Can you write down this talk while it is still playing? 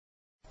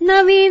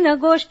नवीन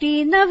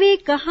गोष्टी नवी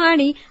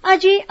कहाणी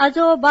आजी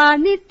आजोबा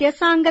नित्य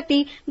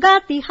सांगती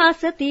गाती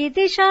हसती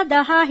दिशा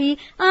दहाही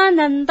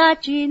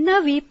आनंदाची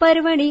नवी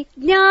पर्वणी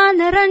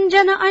ज्ञान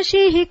रंजन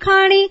अशी ही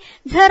खाणी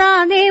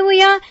झरा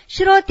नेऊया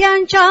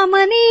श्रोत्यांच्या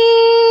मनी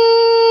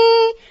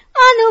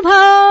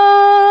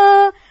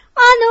अनुभव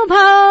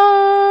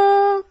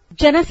अनुभव.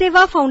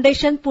 जनसेवा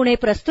फाउंडेशन पुणे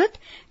प्रस्तुत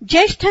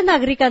ज्येष्ठ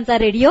नागरिकांचा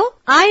रेडिओ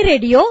आय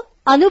रेडिओ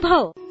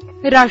अनुभव.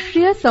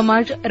 राष्ट्रीय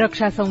समाज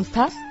रक्षा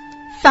संस्था,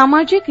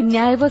 सामाजिक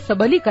न्याय व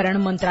सबलीकरण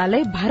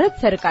मंत्रालय, भारत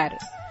सरकार,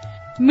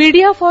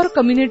 मीडिया फॉर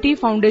कम्युनिटी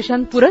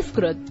फाउंडेशन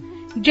पुरस्कृत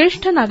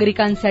ज्येष्ठ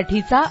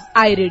नागरिकांसाठीचा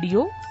आय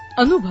रेडिओ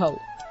अनुभव.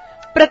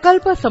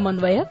 प्रकल्प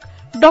समन्वयक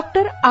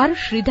डॉक्टर आर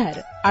श्रीधर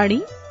आणि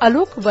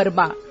आलोक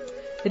वर्मा.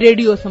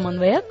 रेडिओ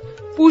समन्वयक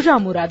पूजा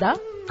मुरादा,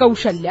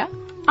 कौशल्या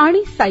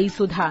आणि साई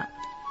सुधा.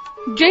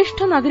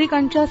 ज्येष्ठ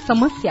नागरिकांच्या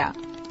समस्या,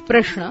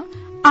 प्रश्न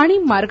आणि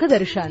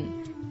मार्गदर्शन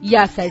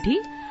यासाठी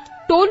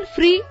टोल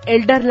फ्री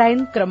एल्डर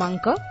लाईन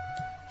क्रमांक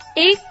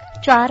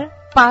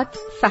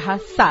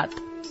 14567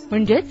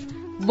 म्हणजेच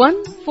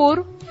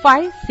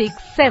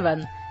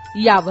 14567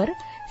 यावर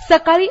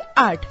सकाळी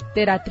 8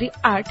 ते रात्री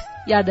 8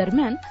 या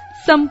दरम्यान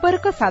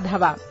संपर्क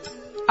साधावा.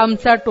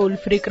 आमचा टोल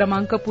फ्री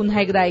क्रमांक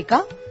पुन्हा एकदा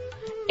ऐका.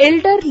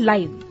 एल्डर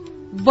लाईन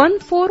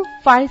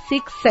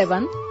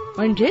 14567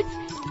 म्हणजेच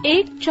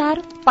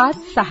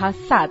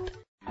 14567.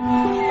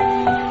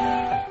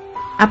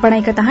 आपण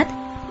ऐकत आहात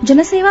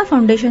जनसेवा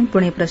फाउंडेशन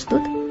पुणे प्रस्तुत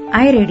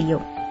आय रेडिओ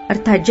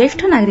अर्थात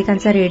ज्येष्ठ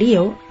नागरिकांचा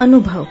रेडिओ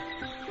अनुभव.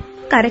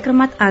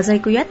 कार्यक्रमात आज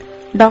ऐकूयात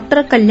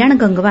डॉक्टर कल्याण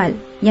गंगवाल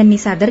यांनी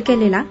सादर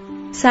केलेला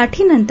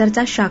 60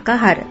 नंतरचा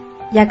शाकाहार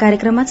या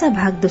कार्यक्रमाचा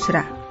भाग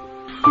दुसरा.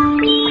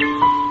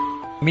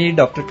 मी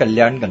डॉक्टर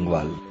कल्याण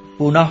गंगवाल,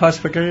 पूना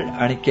हॉस्पिटल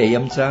आणि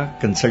केएमचा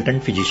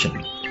कन्सल्टंट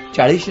फिजिशियन.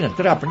 40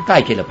 नंतर आपण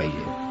काय केलं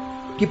पाहिजे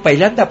की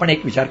पहिल्यांदा आपण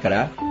एक विचार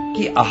करा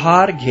की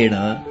आहार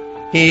घेणं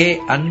हे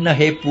अन्न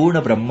हे पूर्ण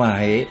ब्रह्म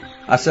आहे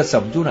असं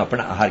समजून आपण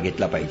आहार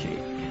घेतला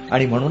पाहिजे.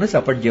 आणि म्हणूनच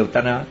आपण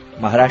जेवताना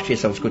महाराष्ट्रीय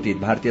संस्कृतीत,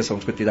 भारतीय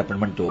संस्कृतीत आपण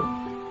म्हणतो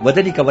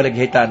वदनी कवल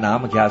घेता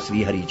नाम घ्या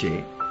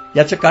श्रीहरीचे.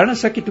 याचं कारण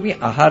असं की तुम्ही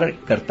आहार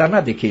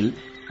करताना देखील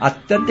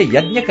अत्यंत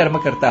यज्ञ कर्म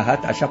करता आहात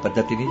अशा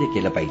पद्धतीने ते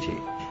केलं पाहिजे.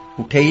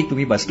 कुठेही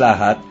तुम्ही बसला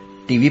आहात,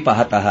 टीव्ही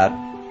पाहत आहात,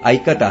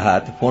 ऐकत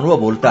आहात, फोनवर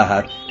बोलत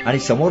आहात आणि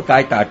समोर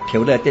काय ताट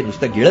ठेवलं ते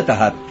नुसतं गिळत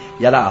आहात,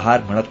 याला आहार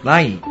म्हणत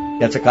नाही.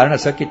 याचं कारण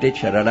असं की ते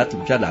शरीराला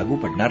तुमच्या लागू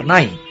पडणार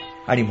नाही.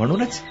 आणि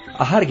म्हणूनच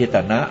आहार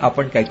घेताना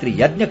आपण काहीतरी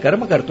यज्ञ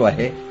कर्म करतो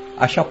आहे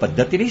अशा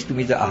पद्धतीनेच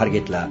तुम्ही जर आहार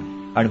घेतला.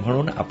 आणि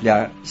म्हणून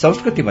आपल्या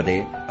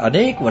संस्कृतीमध्ये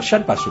अनेक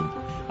वर्षांपासून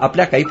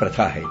आपल्या काही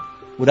प्रथा आहेत.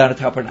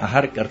 उदाहरणार्थ आपण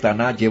आहार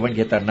करताना, जेवण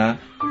घेताना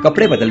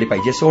कपडे बदलले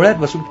पाहिजे. सोहळ्यात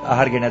बसून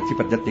आहार घेण्याची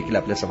पद्धत देखील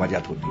आपल्या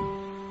समाजात होती.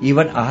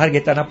 इव्हन आहार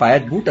घेताना पायात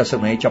बूट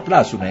असू नये, चपला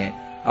असू नये,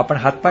 आपण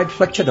हातपाय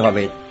स्वच्छ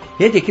धुवावेत.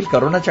 हे देखील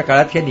करोनाच्या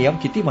काळात हे नियम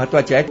किती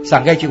महत्वाचे आहेत.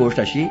 सांगायची गोष्ट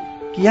अशी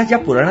की ह्या ज्या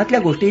पुराणातल्या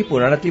गोष्टी ही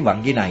पुराणातली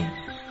वांगी नाही,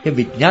 हे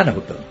विज्ञान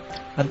होतं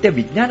आणि ते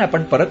विज्ञान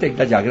आपण परत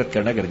एकदा जागृत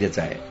करणं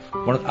गरजेचं आहे.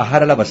 म्हणून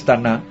आहाराला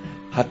बसताना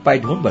हातपाय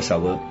धुवून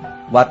बसावं,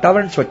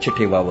 वातावरण स्वच्छ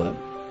ठेवावं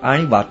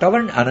आणि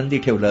वातावरण आनंदी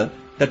ठेवलं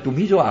तर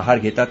तुम्ही जो आहार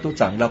घेता तो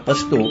चांगला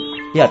पचतो.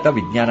 हे आता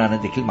विज्ञानानं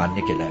देखील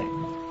मान्य केलं आहे.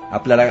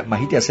 आपल्याला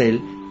माहिती असेल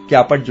की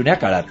आपण जुन्या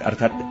काळात,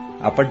 अर्थात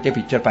आपण ते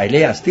पिक्चर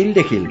पाहिले असतील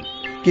देखील,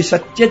 की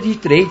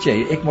सत्यजित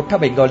रेचे एक मोठा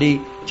बेंगॉली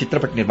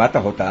चित्रपट निर्माता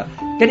होता.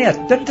 त्याने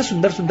अत्यंत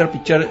सुंदर सुंदर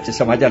पिक्चर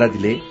समाजाला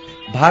दिले,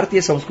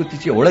 भारतीय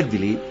संस्कृतीची ओळख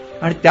दिली.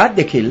 आणि त्यात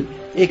देखील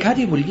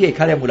एखादी मुलगी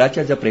एखाद्या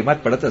मुलाच्या जर प्रेमात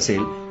पडत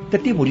असेल तर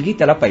ती मुलगी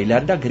त्याला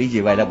पहिल्यांदा घरी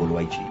जेवायला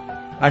बोलवायची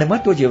आणि मग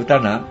तो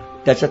जेवताना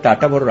त्याच्या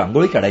ताटाबरोबर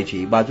रांगोळी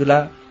काढायची,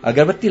 बाजूला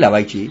अगरबत्ती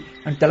लावायची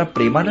आणि त्याला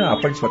प्रेमानं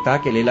आपण स्वतः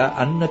केलेला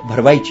अन्न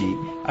भरवायची.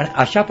 आणि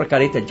अशा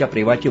प्रकारे त्यांच्या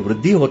प्रेमाची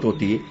वृद्धी होत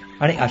होती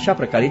आणि अशा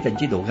प्रकारे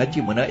त्यांची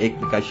दोघांची मनं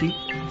एकमेकाशी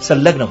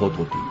संलग्न होत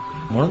होती.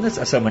 म्हणूनच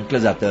असं म्हटलं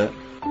जातं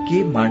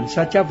की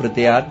माणसाच्या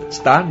हृदयात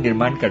स्थान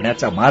निर्माण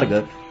करण्याचा मार्ग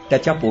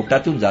त्याच्या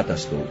पोटातून जात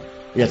असतो.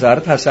 याचा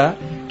अर्थ असा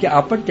की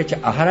आपण त्याच्या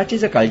आहाराची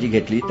जर काळजी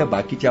घेतली तर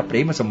बाकीच्या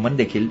प्रेमसंबंध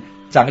देखील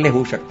चांगले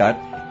होऊ शकतात.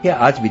 हे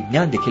आज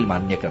विज्ञान देखील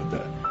मान्य करतं.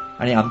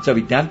 आणि आमचं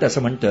विज्ञान तर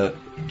असं म्हणतं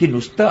की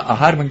नुसतं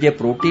आहार म्हणजे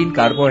प्रोटीन,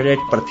 कार्बोहायड्रेट,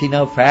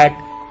 प्रथिनं, फॅट,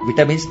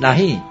 व्हिटॅमिन्स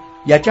नाही.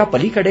 याच्या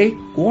पलीकडे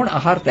कोण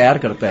आहार तयार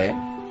करतंय,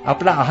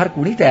 आपला आहार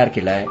कुणी तयार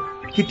केलाय,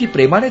 किती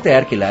प्रेमाने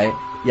तयार केलाय,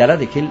 याला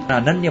देखील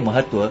अनन्य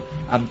महत्व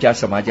आमच्या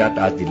समाजात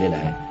आज दिलेलं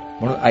आहे.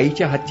 म्हणून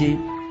आईच्या हातची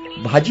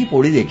भाजी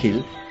पोळी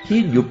देखील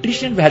ही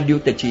न्यूट्रिशन व्हॅल्यू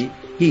त्याची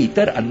ही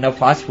इतर अन्न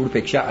फास्ट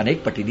फूडपेक्षा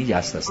अनेक पटीने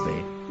जास्त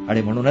असते.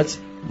 आणि म्हणूनच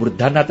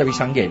वृद्धांना तर मी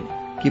सांगेन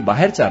की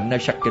बाहेरचं अन्न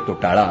शक्यतो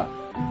टाळा.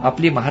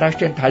 आपली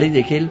महाराष्ट्रीयन थाळी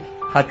देखील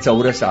हा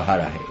चौरस आहार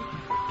आहे.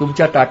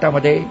 तुमच्या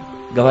ताटामध्ये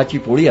गव्हाची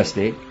पोळी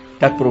असते,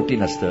 त्यात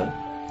प्रोटीन असतं,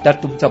 त्यात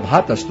तुमचा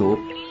भात असतो,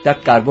 त्यात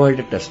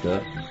कार्बोहायड्रेट असतं.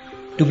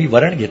 तुम्ही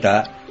वरण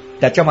घेता,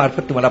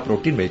 त्याच्यामार्फत तुम्हाला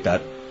प्रोटीन मिळतात.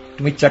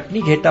 तुम्ही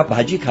चटणी घेता,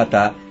 भाजी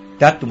खाता,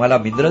 त्यात तुम्हाला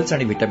मिनरल्स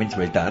आणि व्हिटॅमिन्स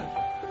मिळतात.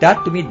 त्यात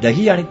तुम्ही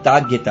दही आणि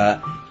ताक घेता.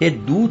 हे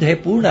दूध हे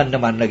पूर्ण अन्न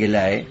मानलं गेलं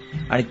आहे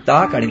आणि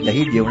ताक आणि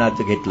दही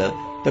जेवणाचं घेतलं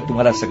तर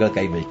तुम्हाला सगळं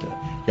काही मिळतं.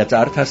 याचा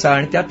अर्थ असा,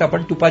 आणि त्यात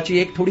आपण तुपाची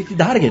एक थोडीशी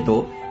धार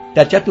घेतो.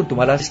 त्याच्यातून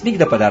तुम्हाला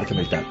स्निग्ध पदार्थ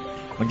मिळतात.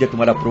 म्हणजे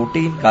तुम्हाला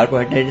प्रोटीन,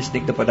 कार्बोहायड्रेट,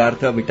 स्निग्ध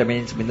पदार्थ,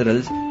 विटामिन्स,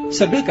 मिनरल्स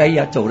सगळं काही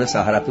या चौरस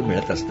आहारातून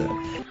मिळत असतं.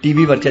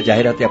 टीव्हीवरच्या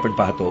जाहिराती आपण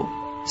पाहतो,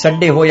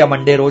 संडे हो या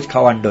मंडे रोज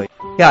खावा अंड.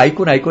 हे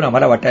ऐकून ऐकून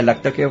आम्हाला वाटायला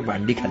लागतं की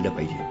अंडी खाल्लं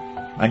पाहिजे.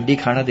 अंडी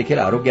खाणं देखील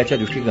आरोग्याच्या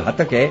दृष्टीने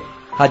घातक आहे,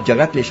 हा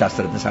जगातले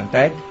शास्त्रज्ञ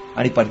सांगतायत.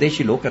 आणि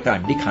परदेशी लोक आता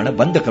अंडी खाणं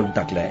बंद करून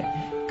टाकलं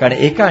आहे. कारण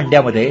एका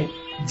अंड्यामध्ये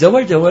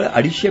जवळजवळ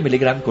 250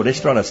 मिलीग्राम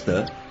कोलेस्ट्रॉल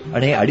असतं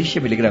आणि हे 250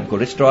 मिलीग्राम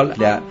कोलेस्ट्रॉल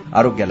आपल्या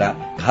आरोग्याला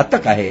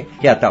घातक आहे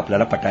हे आता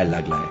आपल्याला पटायला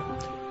लागलं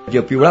आहे.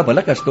 जो पिवळा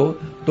बलक असतो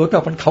तो तर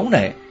आपण खाऊ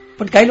नये,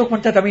 पण काही लोक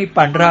म्हणतात आम्ही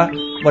पांढरा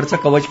वरचं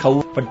कवच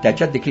खाऊ, पण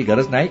त्याच्यात देखील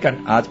गरज नाही. कारण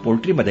आज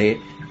पोल्ट्रीमध्ये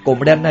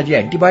कोंबड्यांना जी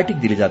अँटीबायोटिक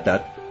दिली जातात,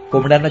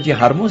 कोंबड्यांना जी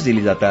हार्मोन्स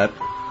दिली जातात,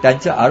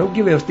 त्यांचं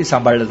आरोग्य व्यवस्थित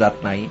सांभाळलं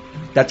जात नाही.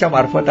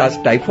 त्याच्यामार्फत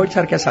आज टायफॉइड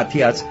सारख्या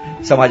साथी आज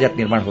समाजात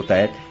निर्माण होत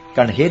आहेत.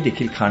 कारण हे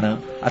देखील खाणं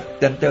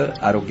अत्यंत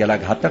आरोग्याला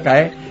घातक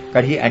आहे.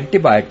 कारण ही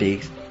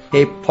अँटीबायोटिक्स,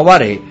 हे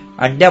फवारे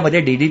अंड्यामध्ये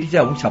डीडीटीचे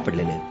अंश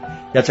सापडलेले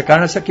आहेत. याचं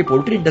कारण असं की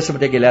पोल्ट्री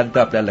इंडस्ट्रीमध्ये गेल्यानंतर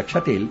आपल्याला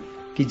लक्षात येईल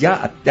की ज्या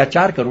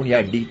अत्याचार करून या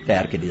अंडी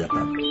तयार केली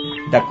जातात,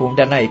 त्या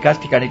कोंबड्यांना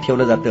एकाच ठिकाणी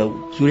ठेवलं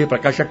जातं,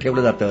 सूर्यप्रकाशात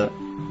ठेवलं जातं,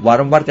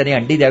 वारंवार त्यांनी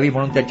अंडी द्यावी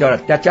म्हणून त्यांच्यावर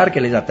अत्याचार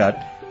केले जातात,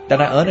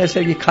 त्यांना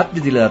अनैसर्गिक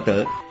खाद्य दिलं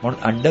जातं,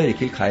 म्हणून अंड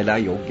देखील खायला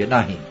योग्य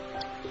नाही.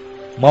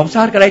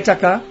 मांसाहार करायचा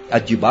का?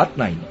 अजिबात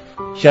नाही.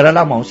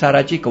 शरीराला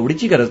मांसाहाराची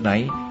कवडीची गरज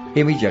नाही,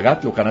 हे मी जगात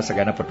लोकांना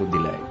सगळ्यांना पटवून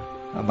दिलं आहे.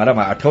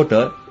 मला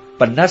आठवतं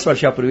 50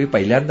 वर्षापूर्वी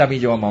पहिल्यांदा मी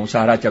जेव्हा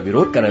मांसाहाराचा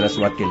विरोध करायला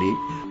सुरुवात केली,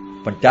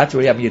 पण त्याच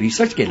वेळी आम्ही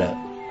रिसर्च केलं,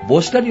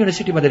 बोस्टन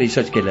युनिव्हर्सिटीमध्ये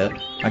रिसर्च केलं,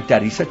 आणि त्या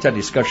रिसर्चचा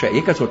निष्कर्ष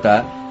एकच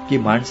होता की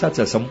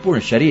माणसाचं संपूर्ण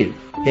शरीर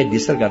हे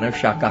निसर्गानं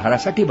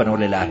शाकाहारासाठी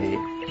बनवलेलं आहे.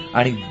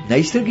 आणि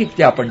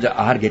नैसर्गिकरित्या आपण जर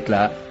आहार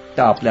घेतला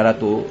तर आपल्याला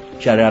तो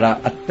शरीराला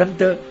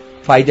अत्यंत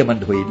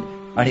फायदेमंद होईल.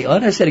 आणि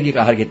अनैसर्गिक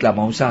आहार घेतला,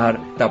 मांसाहार,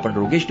 तर आपण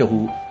रोगिष्ट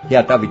होऊ, हे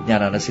आता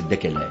विज्ञानानं सिद्ध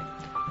केलं आहे.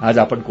 आज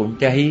आपण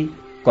कोणत्याही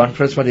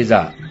कॉन्फरन्समध्ये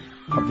जा,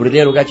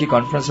 हृदयरोगाची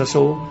कॉन्फरन्स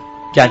असो,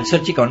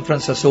 कॅन्सरची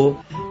कॉन्फरन्स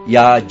असो,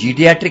 या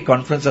जिडियाट्रिक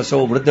कॉन्फरन्स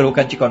असो, वृद्ध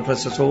लोकांची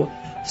कॉन्फरन्स असो,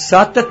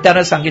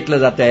 सातत्यानं सांगितलं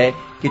जात आहे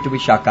की तुम्ही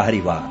शाकाहारी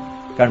व्हा.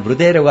 कारण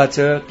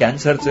हृदयरोगाचं,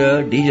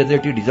 कॅन्सरचं,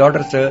 डिजनरेटिव्ह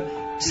डिझॉर्डरचं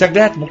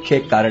सगळ्यात मुख्य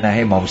एक कारण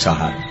आहे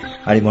मांसाहार.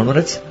 आणि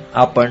म्हणूनच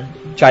आपण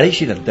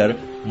 40 नंतर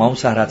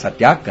मांसाहाराचा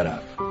त्याग करा.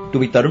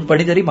 तुम्ही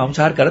तरुणपणी जरी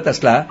मांसाहार करत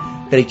असला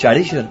तरी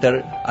 40 नंतर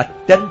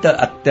अत्यंत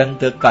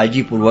अत्यंत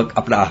काळजीपूर्वक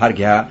आपला आहार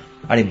घ्या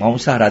आणि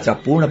मांसाहाराचा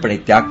पूर्णपणे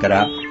त्याग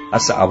करा,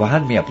 असं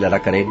आवाहन मी आपल्याला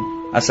करेन,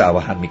 असं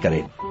आवाहन मी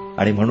करेन.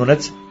 आणि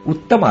म्हणूनच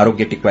उत्तम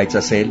आरोग्य टिकवायचं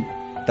असेल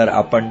तर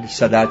आपण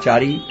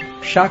सदाचारी,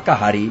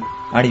 शाकाहारी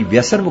आणि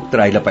व्यसनमुक्त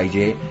राहिलं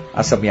पाहिजे,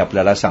 असं मी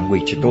आपल्याला सांगू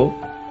इच्छितो.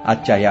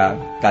 आजच्या या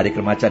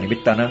कार्यक्रमाच्या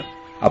निमित्तानं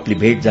आपली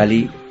भेट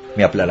झाली,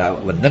 मी आपल्याला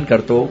वंदन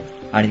करतो.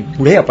 आणि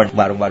पुढे आपण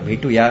वारंवार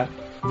भेटूया,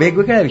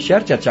 वेगवेगळ्या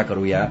विषयावर चर्चा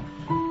करूया.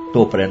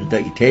 तोपर्यंत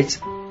इथेच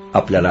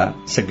आपल्याला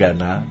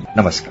सगळ्यांना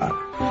नमस्कार.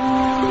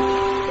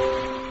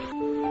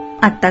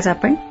 आत्ताच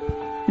आपण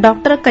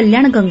डॉक्टर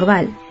कल्याण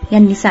गंगवाल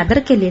यांनी सादर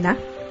केलेला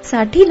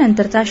 60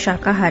 नंतरचा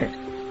शाकाहार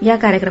या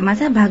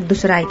कार्यक्रमाचा भाग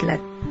दुसरा ऐकलात.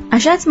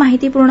 अशाच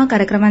माहितीपूर्ण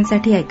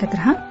कार्यक्रमांसाठी ऐकत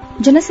रहा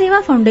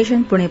जनसेवा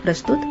फाउंडेशन पुणे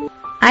प्रस्तुत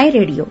आय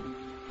रेडिओ,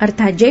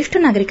 अर्थात ज्येष्ठ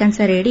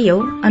नागरिकांचा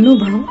रेडिओ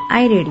अनुभव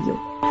आय रेडिओ.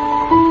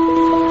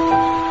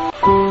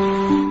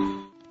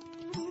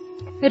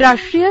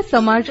 राष्ट्रीय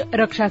समाज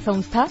रक्षा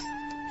संस्था,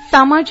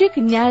 सामाजिक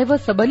न्याय व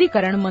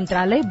सबलीकरण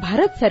मंत्रालय,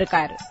 भारत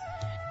सरकार,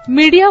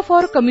 मीडिया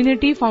फॉर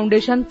कम्युनिटी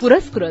फाउंडेशन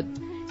पुरस्कृत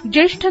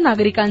ज्येष्ठ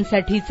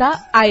नागरिकांसाठीचा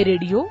आय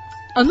रेडिओ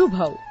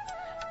अनुभव,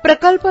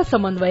 प्रकल्प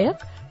समन्वयक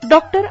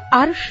डॉक्टर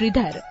आर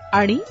श्रीधर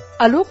आणि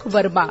अलोक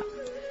वर्मा,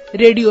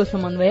 रेडिओ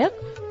समन्वयक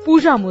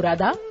पूजा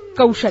मुरादा,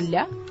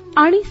 कौशल्या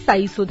आणि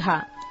साई सुधा.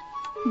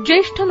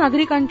 ज्येष्ठ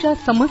नागरिकांच्या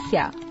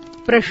समस्या,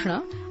 प्रश्न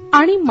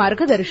आणि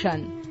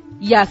मार्गदर्शन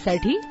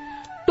यासाठी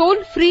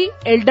टोल फ्री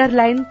एल्डर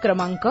लाईन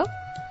क्रमांक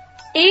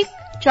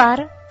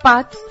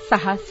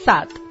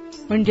 14567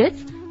 म्हणजेच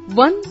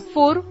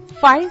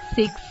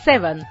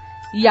 14567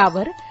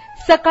 यावर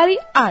सकाळी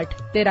 8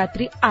 ते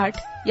रात्री 8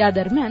 या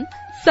दरम्यान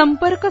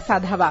संपर्क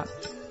साधावा.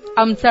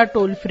 आमचा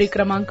टोल फ्री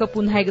क्रमांक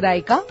पुन्हा एकदा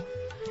ऐका,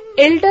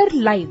 एल्डर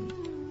लाईन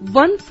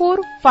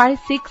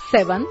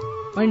 14567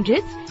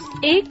 म्हणजेच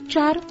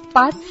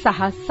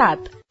 14567.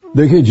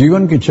 देखिए,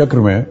 जीवन के चक्र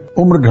में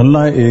उम्र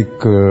ढलना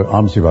एक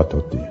आम सी बात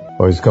होती है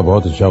और इसका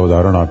बहुत अच्छा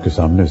उदाहरण आपके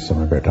सामने इस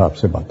समय बैठा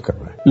आपसे बात कर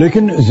रहा है.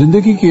 लेकिन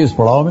जिंदगी के इस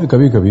पड़ाव में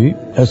कभी कभी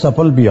ऐसा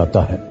पल भी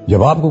आता है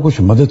जब आपको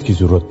कुछ मदद की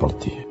जरूरत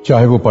पड़ती है,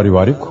 चाहे वो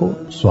पारिवारिक हो,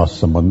 स्वास्थ्य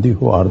संबंधी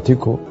हो, आर्थिक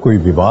हो, कोई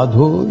विवाद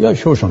हो या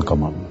शोषण का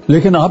मामला.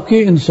 लेकिन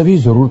आपके इन सभी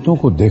जरूरतों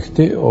को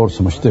देखते और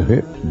समझते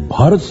हुए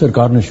भारत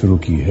सरकार ने शुरू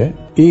की है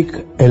एक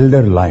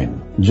एल्डर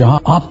लाइन, जहां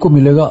आपको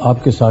मिलेगा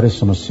आपके सारे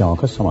समस्याओं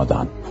का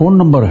समाधान. फोन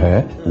नंबर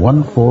है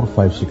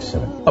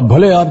 14567. अब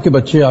भले आपके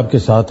बच्चे आपके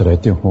साथ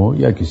रहते हों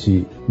या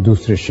किसी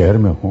दूसरे शहर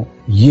में हों,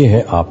 ये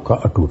है आपका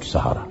अटूट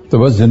सहारा. तो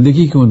बस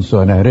जिंदगी के उन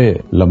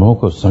सुनहरे लम्हों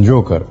को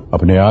संजोकर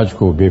अपने आज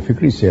को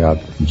बेफिक्री से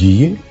आप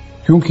जिए,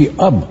 क्योंकि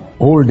अब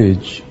ओल्ड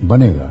एज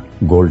बनेगा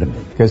गोल्डन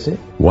एज. कैसे?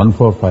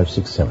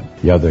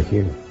 14567 याद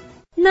रखिएगा.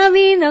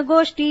 नवीन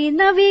गोष्टी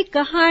नवी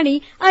कहाणी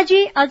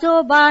आजी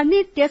आजोबा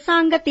नित्य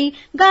सांगती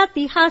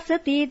गाती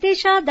हसती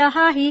दिशा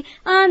दहाही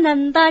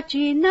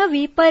आनंदाची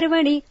नवी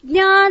पर्वणी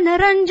ज्ञान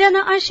रंजन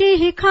अशी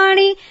ही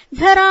खाणी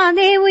झरा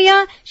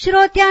नेऊया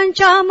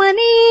श्रोत्यांच्या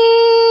मनी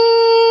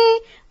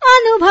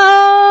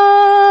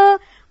अनुभव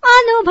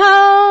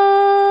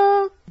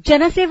अनुभव.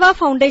 जनसेवा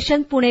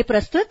फाउंडेशन पुणे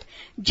प्रस्तुत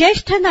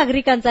ज्येष्ठ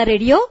नागरिकांचा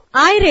रेडिओ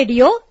आय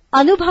रेडिओ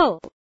अनुभव.